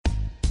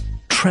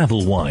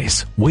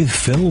TravelWise with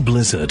Phil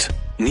Blizzard.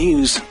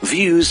 News,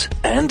 views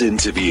and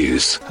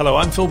interviews. Hello,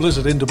 I'm Phil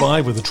Blizzard in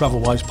Dubai with the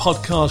TravelWise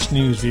podcast,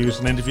 news, views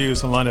and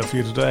interviews. And lined up for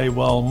you today,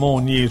 well,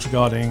 more news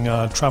regarding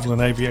travel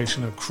and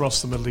aviation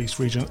across the Middle East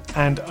region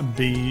and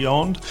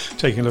beyond.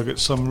 Taking a look at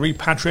some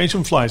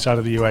repatriation flights out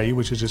of the UAE,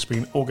 which has just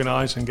been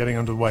organised and getting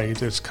underway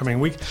this coming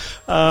week.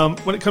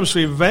 When it comes to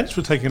events,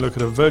 we're taking a look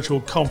at a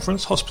virtual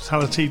conference,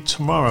 Hospitality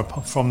Tomorrow,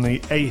 from the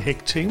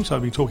AHIC team. So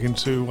I'll be talking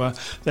to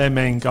their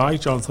main guy,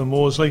 Jonathan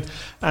Worsley,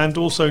 and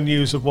also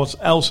news of what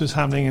else is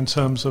happening in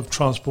terms of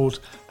transport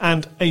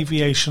and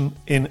aviation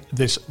in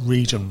this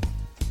region.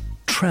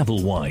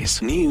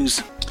 TravelWise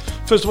News.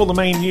 First of all, the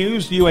main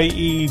news.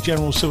 UAE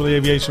General Civil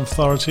Aviation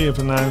Authority have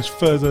announced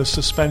further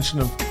suspension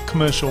of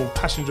commercial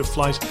passenger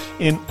flights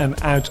in and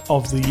out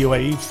of the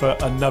UAE for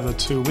another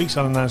 2 weeks.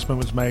 That announcement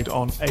was made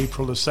on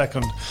April the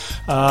 2nd.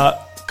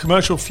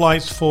 Commercial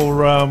flights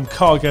for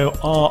cargo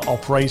are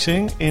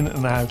operating in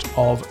and out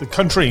of the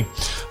country.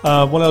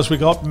 What else we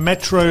got?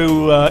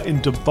 Metro in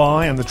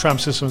Dubai and the tram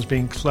system is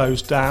being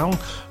closed down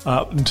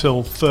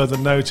until further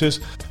notice.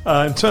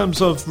 In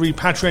terms of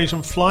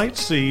repatriation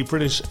flights, the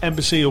British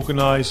Embassy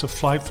organised a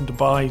flight from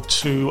Dubai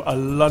to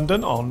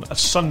London on a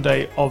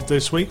Sunday of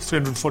this week.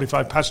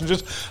 345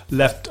 passengers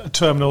left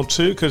Terminal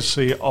 2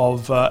 courtesy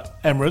of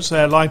Emirates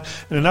Airline.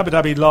 And in Abu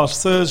Dhabi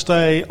last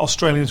Thursday,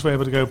 Australians were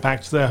able to go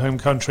back to their home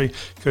country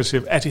courtesy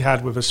of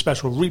Etihad with a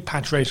special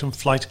repatriation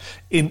flight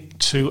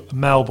into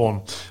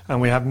Melbourne.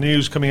 And we have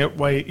news coming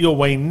your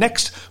way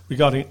next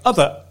regarding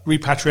other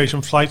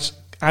repatriation flights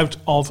out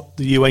of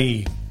the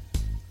UAE.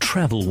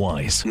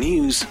 TravelWise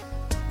News.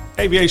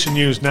 Aviation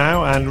news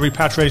now, and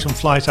repatriation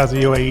flights out of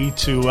the UAE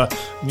to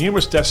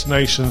numerous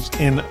destinations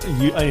in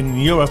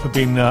Europe have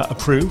been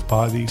approved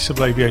by the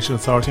Civil Aviation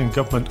Authority and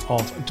Government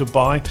of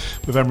Dubai,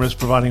 with Emirates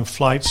providing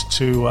flights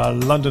to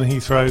London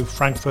Heathrow,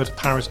 Frankfurt,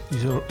 Paris,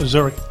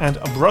 Zurich and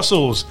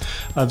Brussels.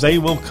 They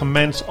will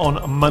commence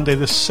on Monday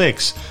the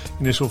 6th.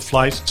 Initial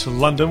flights to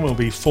London will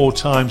be 4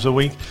 times a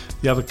week.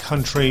 The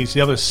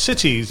other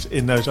cities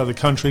in those other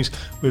countries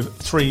with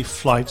 3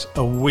 flights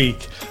a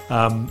week.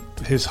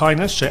 His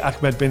Highness Sheikh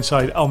Ahmed bin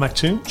Zayed Al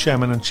Maktoum,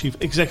 Chairman and Chief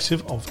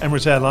Executive of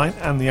Emirates Airline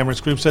and the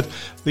Emirates Group, said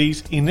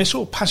these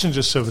initial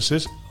passenger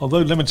services, although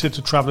limited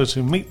to travellers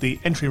who meet the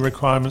entry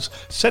requirements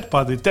set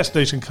by the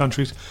destination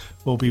countries,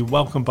 will be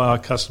welcomed by our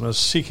customers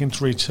seeking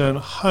to return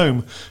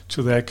home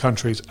to their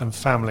countries and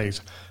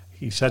families.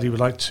 He said he would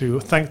like to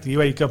thank the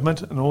UAE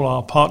government and all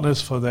our partners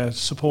for their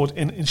support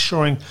in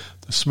ensuring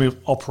the smooth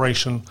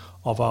operation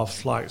of our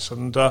flights.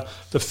 And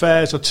the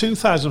fares are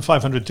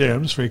 2,500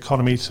 dirhams for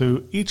economy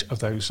to each of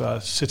those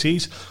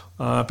cities.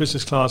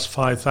 Business class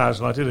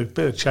 5,000. I did a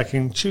bit of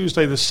checking.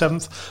 Tuesday the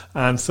 7th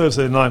and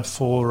Thursday the 9th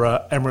for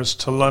Emirates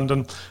to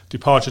London.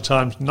 Departure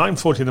times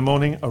 9:40 in the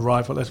morning,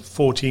 arrival at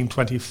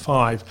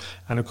 14:25.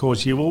 And of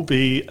course you will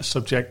be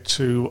subject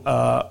to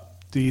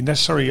the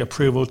necessary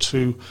approval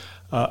to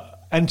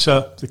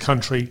enter the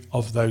country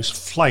of those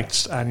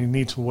flights, and you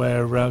need to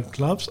wear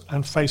gloves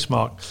and face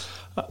masks.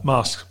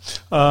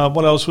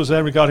 What else was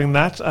there regarding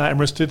that?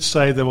 Emirates did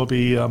say there will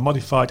be a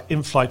modified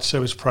in-flight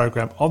service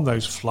program on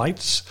those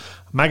flights.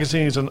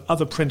 Magazines and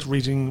other print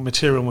reading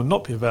material will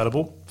not be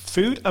available.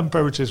 Food and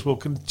beverages will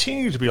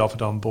continue to be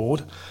offered on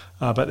board,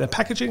 but their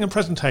packaging and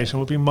presentation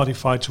will be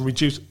modified to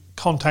reduce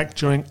contact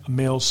during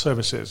meal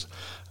services.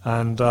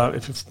 And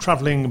if you're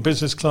travelling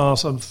business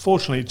class,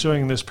 unfortunately,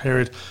 during this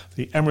period,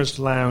 the Emirates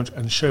Lounge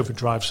and chauffeur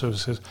drive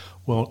services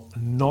will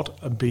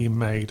not be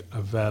made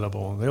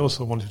available. They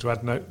also wanted to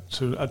add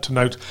to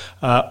note,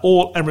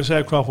 all Emirates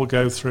aircraft will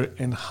go through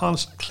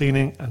enhanced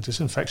cleaning and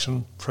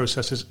disinfection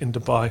processes in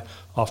Dubai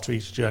after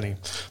each journey.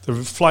 The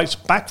flights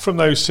back from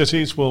those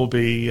cities will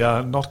be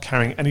not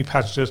carrying any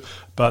passengers,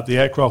 but the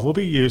aircraft will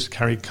be used to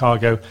carry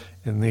cargo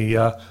in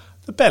the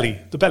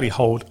belly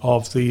hold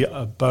of the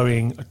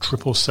Boeing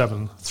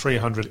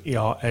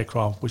 777-300ER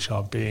aircraft, which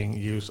are being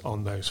used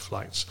on those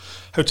flights.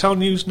 Hotel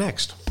news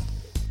next.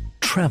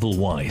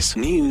 TravelWise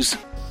News.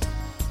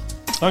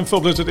 I'm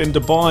Phil Blizzard in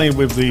Dubai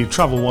with the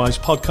TravelWise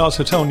podcast.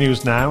 Hotel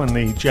news now, and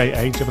the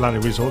JA, Jebel Ali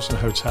Resorts and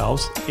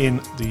Hotels in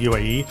the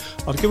UAE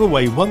are to give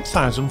away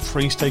 1,000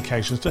 free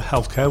staycations to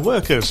healthcare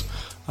workers.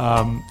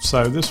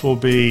 So this will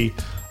be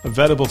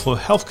available for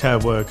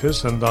healthcare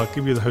workers, and I'll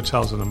give you the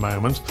hotels in a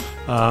moment.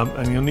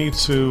 And you'll need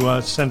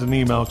to send an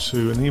email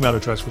to an email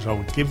address which I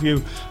will give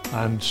you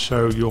and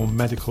show your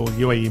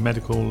UAE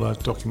medical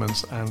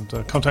documents and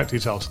contact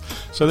details.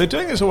 So they're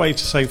doing it as a way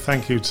to say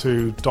thank you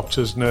to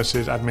doctors,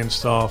 nurses, admin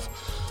staff,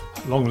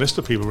 a long list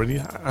of people really,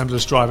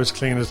 ambulance drivers,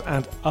 cleaners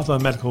and other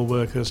medical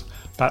workers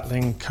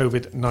battling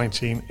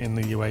COVID-19 in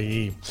the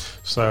UAE.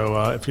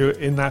 So if you're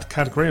in that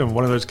category, or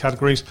one of those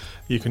categories,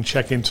 you can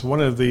check into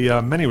one of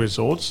the many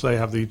resorts. They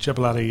have the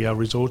Jebel Ali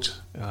Resort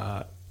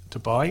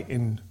Dubai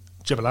in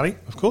Jebel Ali,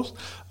 of course.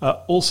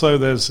 Also,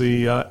 there's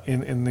the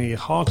in the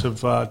heart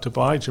of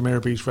Dubai,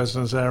 Jumeirah Beach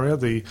residence area,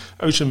 the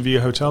Ocean View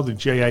Hotel, the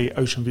JA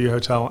Ocean View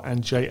Hotel,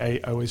 and JA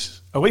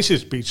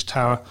Oasis Beach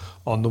Tower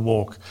on the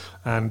Walk.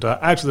 And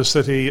out of the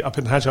city, up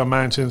in the Hajar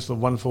Mountains, the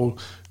wonderful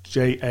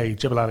JA,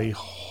 Jebel Ali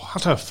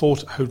Hatta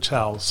Fort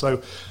Hotel.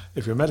 So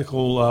if you're a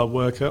medical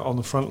worker on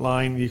the front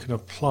line, you can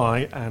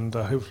apply and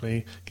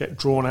hopefully get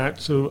drawn out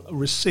to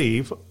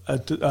receive a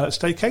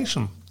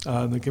staycation.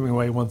 They're giving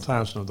away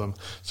 1,000 of them.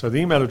 So the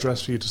email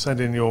address for you to send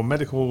in your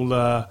medical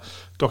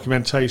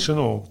documentation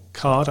or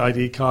card,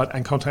 ID card,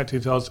 and contact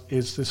details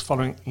is this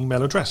following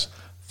email address: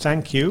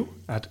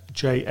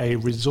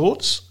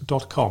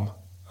 thankyou@jaresorts.com.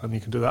 And you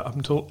can do that up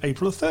until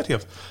April the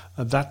 30th.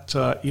 That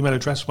email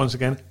address, once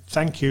again,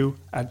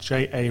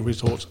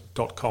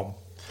 thankyou@jaresorts.com.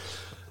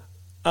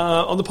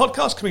 On the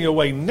podcast coming your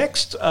way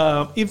next,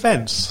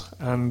 events,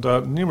 and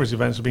numerous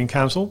events have been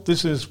cancelled.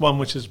 This is one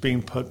which has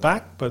been put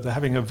back, but they're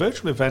having a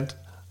virtual event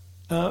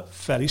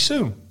fairly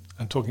soon.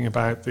 And talking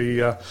about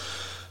the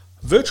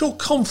virtual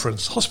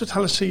conference,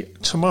 Hospitality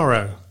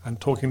Tomorrow,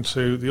 and talking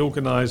to the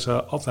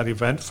organiser of that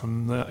event,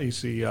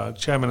 he's the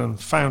chairman and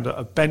founder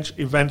of Bench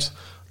Events,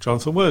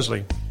 Jonathan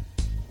Worsley.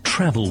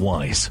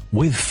 TravelWise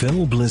with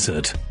Phil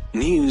Blizzard.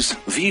 News,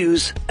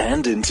 views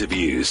and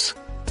interviews.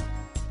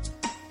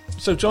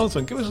 So,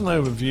 Jonathan, give us an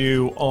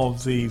overview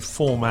of the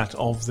format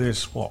of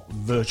this,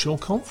 virtual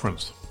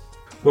conference?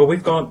 Well,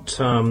 we've got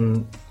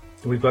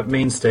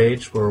main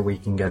stage where we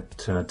can get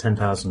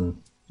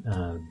 10,000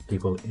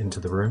 people into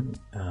the room.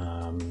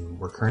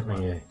 We're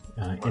currently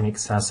in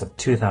excess of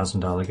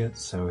 2,000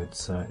 delegates, so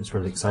it's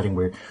really exciting.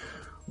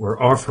 We're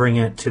offering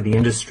it to the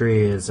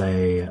industry as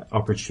a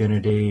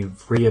opportunity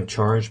free of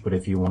charge, but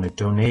if you want to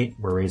donate,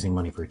 we're raising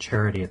money for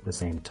charity at the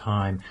same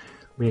time.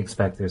 We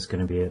expect there's going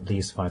to be at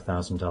least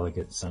 5,000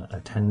 delegates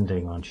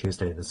attending on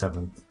Tuesday, the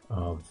 7th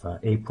of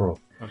April.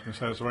 I was going to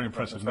say, it's a very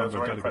impressive number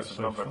of delegates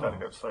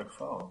so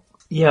far.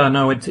 Yeah,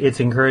 no, it's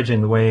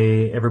encouraging the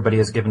way everybody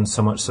has given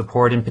so much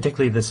support, and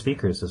particularly the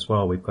speakers as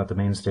well. We've got the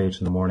main stage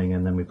in the morning,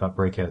 and then we've got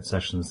breakout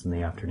sessions in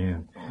the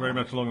afternoon. Very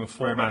much along the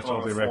format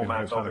of the Arabian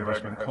Hotel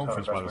Investment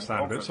Conference by the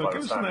sound of it. So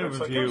give us an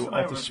overview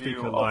of the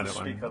speaker lineup.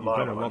 I mean, you've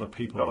got a lot of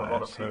people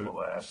there,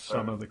 so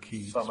some of the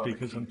key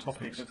speakers and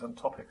topics.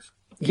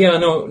 Yeah,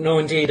 no,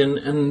 indeed,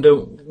 and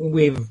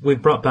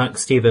we've brought back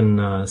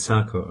Stephen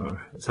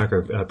Sacker,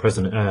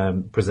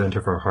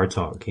 presenter for Hard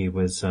Talk. He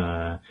was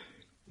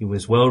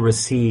well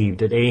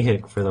received at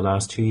AHIC for the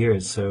last 2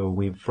 years, so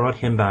we've brought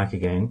him back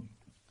again,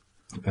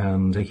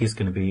 and he's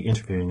going to be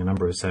interviewing a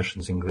number of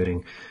sessions,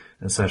 including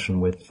a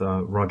session with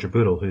Roger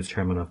Boodle, who's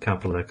chairman of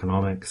Capital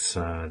Economics,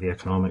 the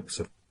economics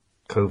of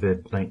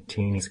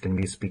COVID-19 he's going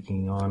to be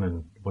speaking on,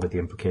 and what are the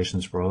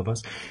implications for all of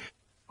us.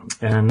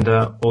 And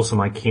also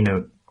my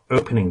keynote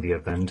opening the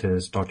event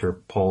is Dr.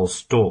 Paul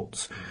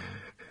Stoltz,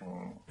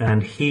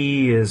 and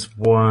he is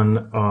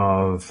one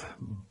of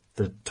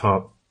the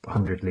top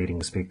 100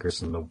 leading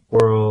speakers in the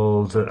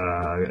world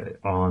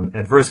on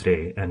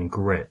adversity and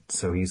grit.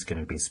 So he's going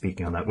to be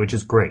speaking on that, which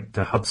is great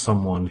to have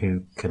someone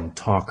who can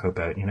talk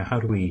about, how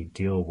do we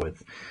deal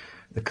with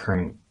the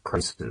current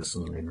crisis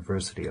and the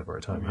adversity of our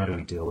time? How do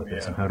we deal with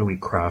this, and how do we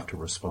craft a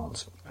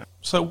response?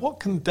 So what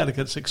can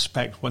delegates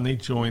expect when they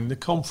join the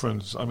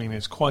conference? I mean,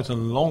 it's quite a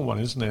long one,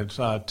 isn't it?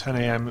 10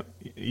 a.m.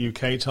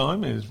 UK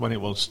time is when it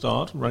will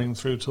start, running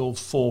through till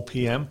 4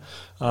 p.m.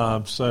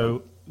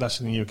 So that's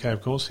in the UK,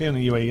 of course. Here in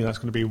the UAE, that's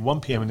going to be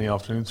 1 p.m. in the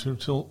afternoon through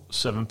till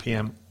 7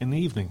 p.m. in the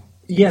evening.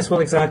 Yes, well,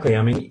 exactly.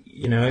 I mean,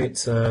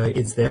 it's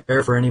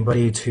there for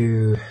anybody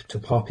to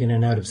pop in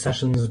and out of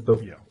sessions, but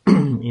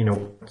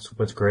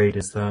what's great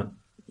is that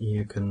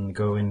you can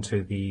go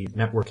into the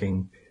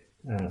networking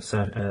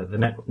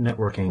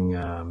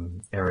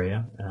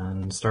area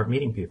and start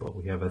meeting people.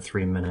 We have a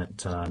 3-minute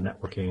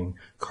networking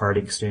card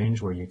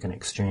exchange where you can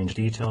exchange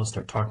details,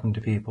 start talking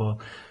to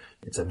people.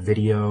 It's a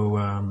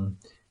video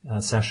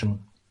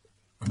session.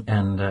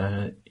 And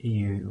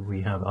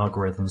we have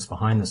algorithms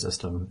behind the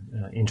system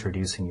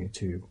introducing you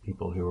to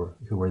people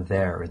who were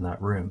there in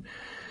that room.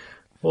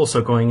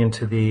 Also going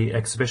into the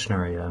exhibition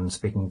area and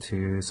speaking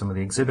to some of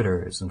the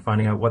exhibitors and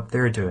finding out what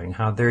they're doing,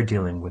 how they're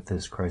dealing with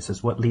this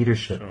crisis, what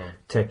leadership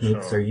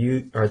techniques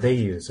are they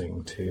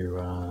using to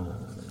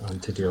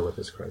deal with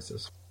this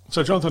crisis.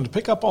 So, Jonathan, to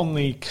pick up on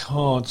the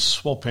card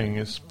swapping,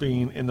 it's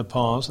been in the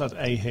past at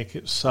AHIC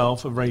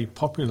itself a very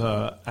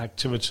popular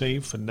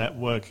activity for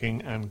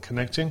networking and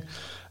connecting.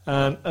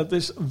 And at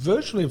this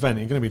virtual event,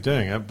 you're going to be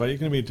doing it, but you're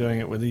going to be doing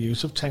it with the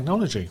use of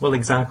technology. Well,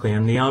 exactly,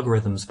 and the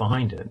algorithms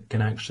behind it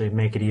can actually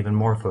make it even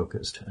more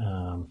focused,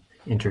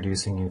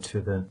 introducing you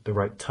to the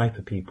right type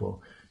of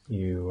people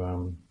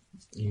you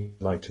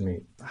like to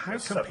meet. How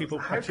can people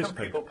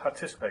participate?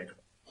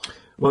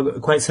 Well,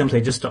 quite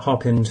simply, just to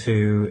hop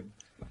into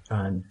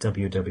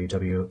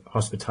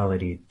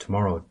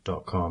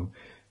www.hospitalitytomorrow.com,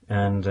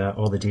 and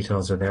all the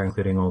details are there,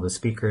 including all the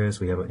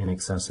speakers. We have in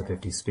excess of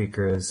 50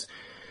 speakers.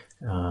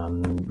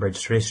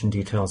 Registration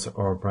details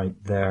are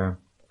right there.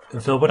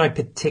 Phil, what I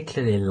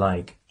particularly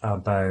like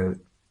about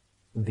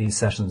these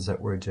sessions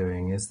that we're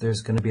doing is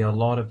there's going to be a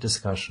lot of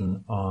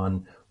discussion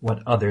on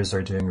what others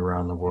are doing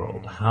around the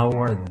world. How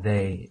are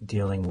they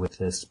dealing with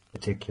this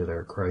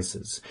particular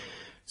crisis?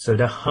 So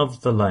to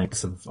have the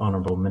likes of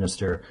Honourable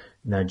Minister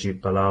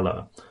Najib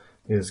Balala,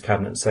 who's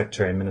Cabinet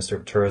Secretary and Minister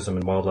of Tourism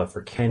and Wildlife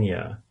for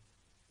Kenya,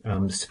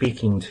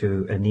 speaking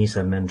to Anita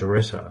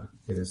Menderita,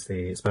 who is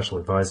the special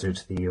advisor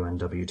to the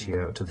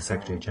UNWTO, to the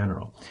Secretary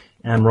General,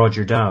 and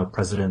Roger Dow,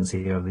 President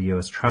and CEO of the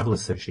U.S. Travel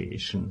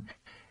Association.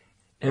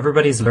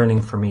 Everybody's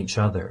learning from each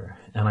other,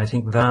 and I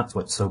think that's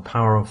what's so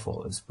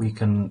powerful, is we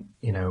can,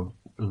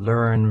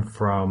 learn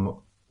from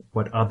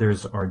what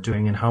others are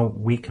doing and how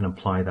we can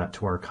apply that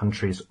to our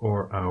countries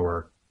or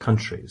our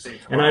countries.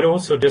 And I'd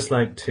also just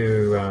like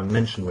to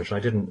mention, which I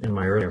didn't in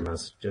my earlier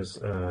messages,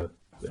 but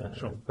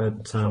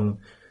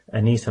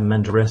Anita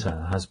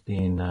Menderita has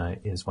been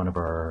is one of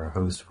our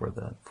hosts for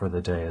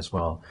the day as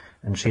well,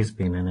 and she's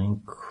been an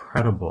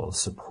incredible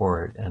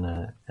support and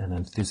an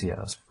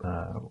enthusiast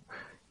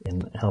in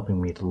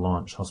helping me to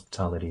launch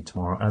Hospitality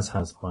Tomorrow, as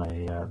has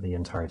the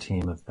entire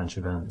team of Bench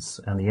Events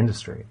and the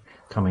industry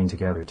coming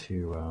together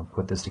to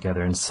put this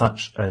together in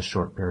such a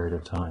short period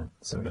of time.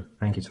 So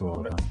thank you to all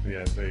of them.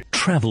 Yeah,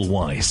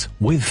 TravelWise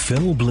with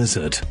Phil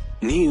Blizzard.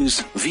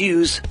 News,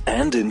 views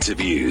and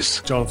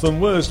interviews. Jonathan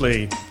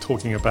Worsley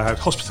talking about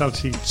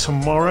Hospitality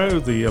Tomorrow,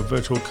 the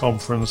virtual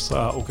conference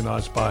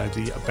organised by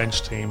the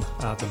Bench team,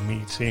 the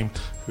Me team,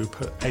 who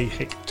put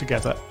AHIC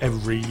together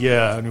every year.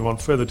 And you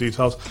want further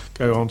details,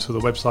 go on to the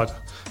website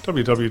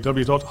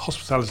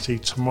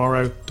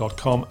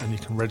www.hospitalitytomorrow.com and you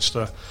can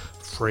register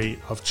free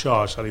of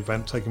charge. That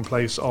event taking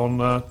place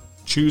on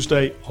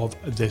Tuesday of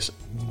this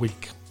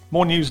week.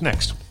 More news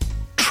next.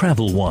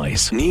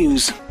 TravelWise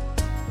News.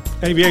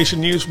 Aviation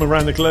news from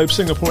around the globe.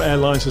 Singapore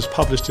Airlines has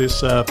published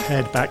its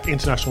pared-back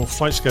international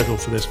flight schedule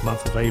for this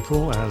month of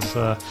April as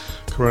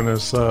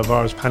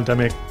coronavirus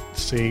pandemic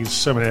sees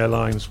so many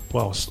airlines,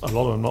 well, a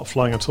lot of them not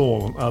flying at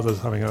all, and others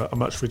having a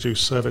much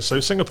reduced service. So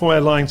Singapore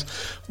Airlines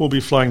will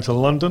be flying to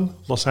London,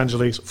 Los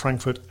Angeles,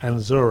 Frankfurt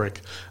and Zurich.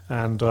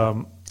 And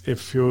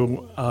if you're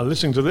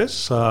listening to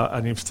this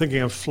and you're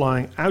thinking of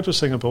flying out of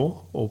Singapore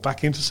or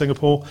back into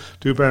Singapore,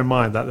 do bear in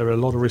mind that there are a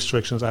lot of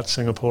restrictions at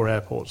Singapore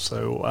Airport.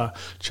 So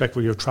check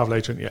with your travel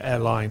agent, your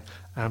airline,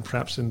 and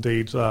perhaps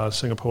indeed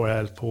Singapore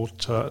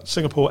Airport, a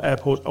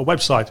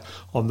website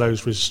on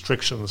those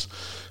restrictions.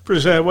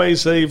 British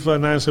Airways, they've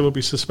announced they will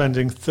be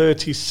suspending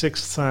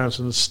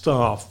 36,000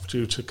 staff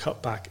due to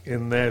cutback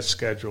in their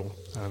schedule.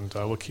 And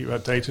we'll keep you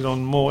updated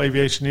on more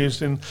aviation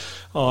news in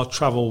our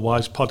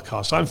TravelWise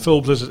podcast. I'm Phil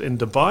Blizzard in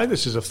Dubai.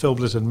 This is a Phil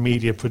Blizzard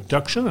Media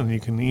production, and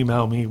you can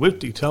email me with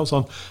details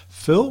on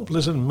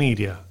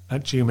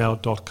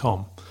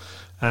philblizzardmedia@gmail.com.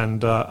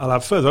 And I'll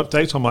have further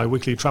updates on my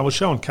weekly travel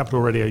show on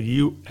Capital Radio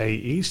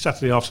UAE,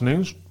 Saturday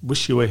afternoons.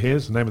 Wish You Were Here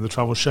is the name of the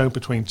travel show,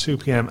 between 2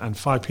 p.m. and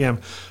 5 p.m.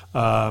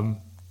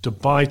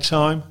 Dubai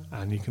time.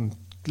 And you can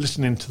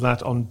listen into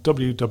that on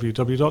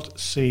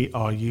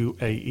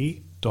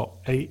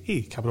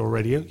www.cruae.ae, Capital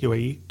Radio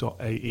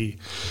UAE.ae.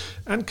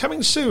 And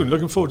coming soon,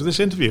 looking forward to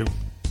this interview.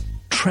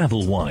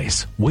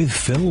 TravelWise with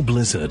Phil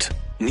Blizzard.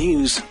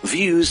 News,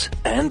 views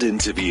and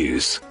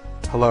interviews.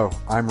 Hello,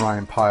 I'm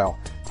Ryan Pyle,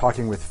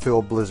 talking with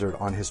Phil Blizzard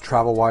on his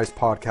TravelWise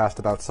podcast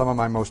about some of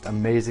my most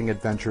amazing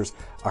adventures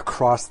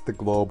across the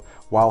globe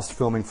whilst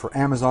filming for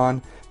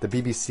Amazon, the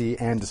BBC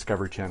and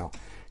Discovery Channel.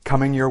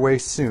 Coming your way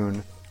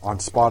soon on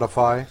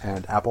Spotify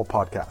and Apple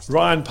Podcasts.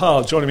 Ryan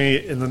Pyle joining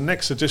me in the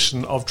next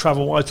edition of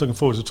TravelWise. Looking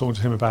forward to talking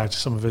to him about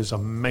some of his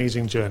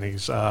amazing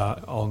journeys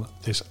on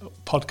this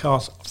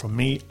podcast from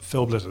me,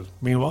 Phil Blizzard.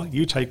 Meanwhile,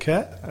 you take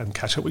care and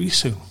catch up with you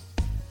soon.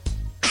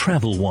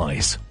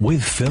 TravelWise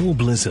with Phil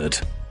Blizzard.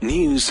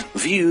 News,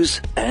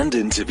 views and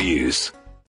interviews.